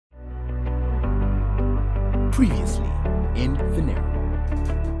Previously in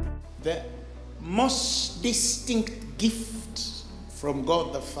Phaneroo. The most distinct gift from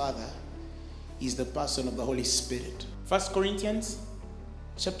God the Father is the person of the Holy Spirit. 1 Corinthians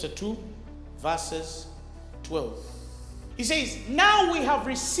chapter 2 verses 12. He says, now we have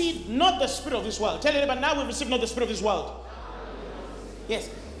received not the spirit of this world. Tell anybody, now we've received not the spirit of this world. Yes.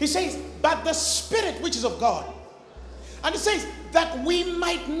 He says, but the Spirit which is of God. And it says that we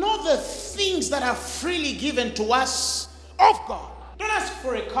might know the things that are freely given to us of God. Don't ask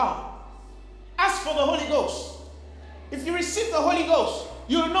for a car. Ask for the Holy Ghost. If you receive the Holy Ghost,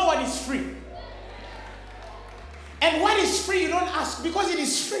 you'll know what is free. And what is free, you don't ask because it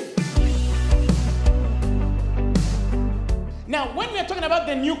is free. Now, when we are talking about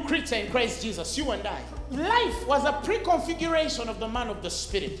the new creature in Christ Jesus, you and I, life was a pre-configuration of the man of the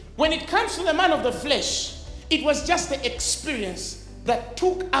Spirit. When it comes to the man of the flesh, it was just the experience that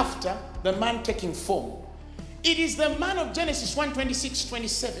took after the man taking form. It is the man of Genesis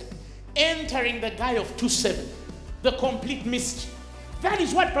 1:26-27 entering the guy of 2:7, the complete mystery. That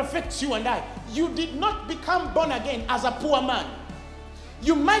is what perfects you and I. You did not become born again as a poor man.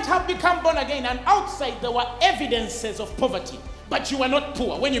 You might have become born again and outside there were evidences of poverty, but you were not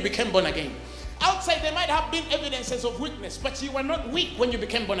poor when you became born again. Outside there might have been evidences of weakness, but you were not weak when you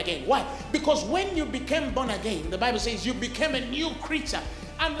became born again. Why? Because when you became born again, the Bible says you became a new creature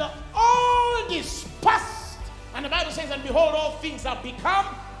and the old is past. And the Bible says, and behold, all things have become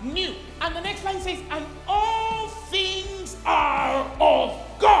new. And the next line says, and all things are of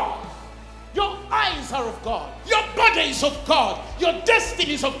God. Your eyes are of God. Your body is of God. Your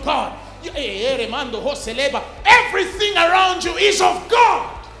destiny is of God. Everything around you is of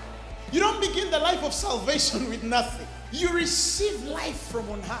God. You don't begin the life of salvation with nothing. You receive life from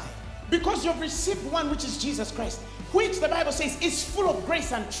on high because you've received one which is Jesus Christ, which the Bible says is full of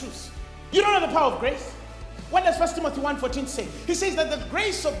grace and truth. You don't know the power of grace? What does 1 Timothy 1:14 say? He says that the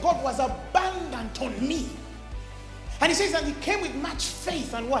grace of God was abundant on me. And he says that it came with much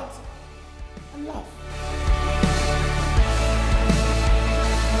faith and what? And love.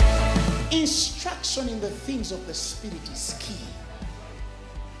 Instruction in the things of the Spirit is key.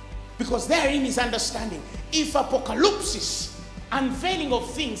 Because therein is understanding. If apocalypse, unveiling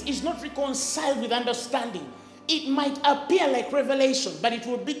of things, is not reconciled with understanding, it might appear like revelation, but it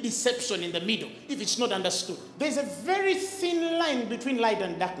will be deception in the middle if it's not understood. There's a very thin line between light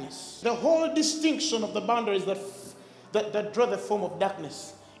and darkness. The whole distinction of the boundaries that draw the form of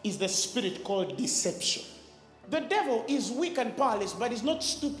darkness is the spirit called deception. The devil is weak and powerless, but he's not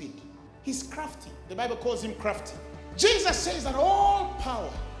stupid. He's crafty. The Bible calls him crafty. Jesus says that all power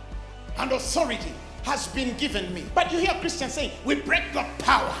and authority has been given me. But you hear Christians saying, we break the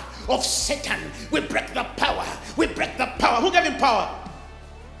power of Satan. We break the power. We break the power. Who gave him power?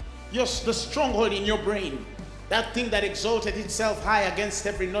 Yes, the stronghold in your brain. That thing that exalted itself high against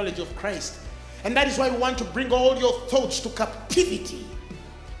every knowledge of Christ. And that is why we want to bring all your thoughts to captivity,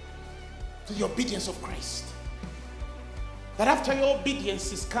 to the obedience of Christ. That after your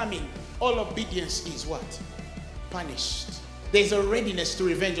obedience is coming, all obedience is what? Punished. There's a readiness to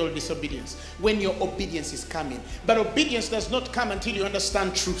revenge all disobedience when your obedience is coming. But obedience does not come until you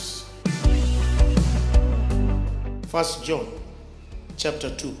understand truth. 1 John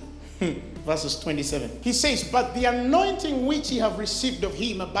chapter 2 verses 27. He says, but the anointing which ye have received of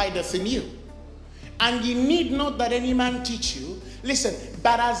him abideth in you. And ye need not that any man teach you. Listen,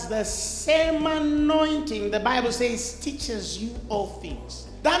 but as the same anointing, the Bible says, teaches you all things.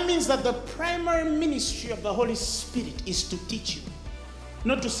 That means that the primary ministry of the Holy Spirit is to teach you,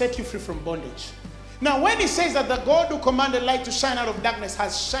 not to set you free from bondage. Now, when he says that the God who commanded light to shine out of darkness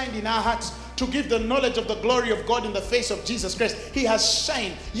has shined in our hearts to give the knowledge of the glory of God in the face of Jesus Christ, he has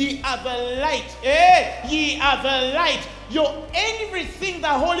shined. Ye are the light. Ye are the light. You're everything the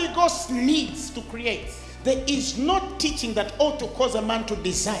Holy Ghost needs to create. There is no teaching that ought to cause a man to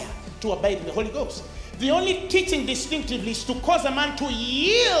desire to abide in the Holy Ghost. The only teaching distinctively is to cause a man to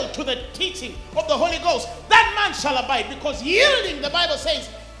yield to the teaching of the Holy Ghost. That man shall abide, because yielding, the Bible says,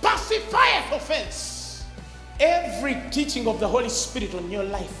 pacifieth offense. Every teaching of the Holy Spirit on your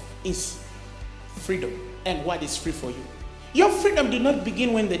life is freedom. And what is free for you? Your freedom did not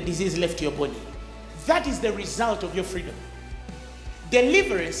begin when the disease left your body. That is the result of your freedom.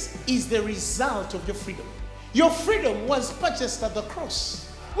 Deliverance is the result of your freedom. Your freedom was purchased at the cross.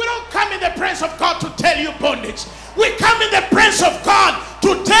 We don't come in the presence of God to tell you bondage. We come in the presence of God to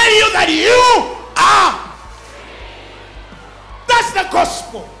tell you that you are. That's the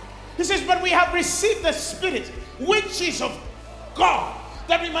gospel. He says, but we have received the Spirit, which is of God,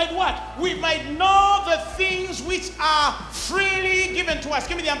 that we might what? We might know the things which are freely given to us.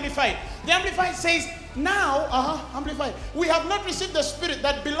 Give me the Amplified. The Amplified says, Now, amplify. We have not received the Spirit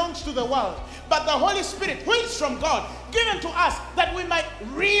that belongs to the world, but the Holy Spirit, who is from God, given to us that we might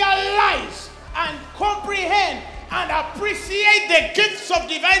realize and comprehend and appreciate the gifts of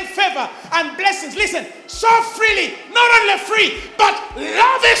divine favor and blessings. Listen, so freely, not only free, but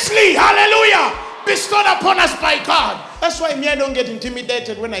lavishly, hallelujah, bestowed upon us by God. That's why me, I don't get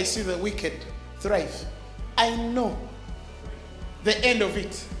intimidated when I see the wicked thrive. I know the end of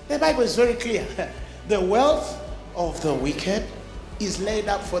it. The Bible is very clear. The wealth of the wicked is laid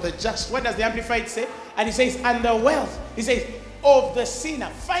up for the just. What does the Amplified say? And he says, and the wealth, he says, of the sinner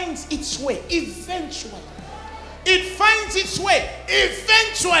finds its way eventually. It finds its way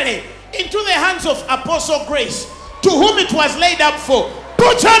eventually into the hands of Apostle Grace, to whom it was laid up for.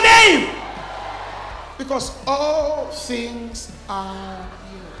 Put your name! Because all things are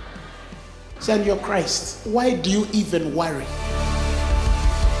yours. And you're Christ. Why do you even worry?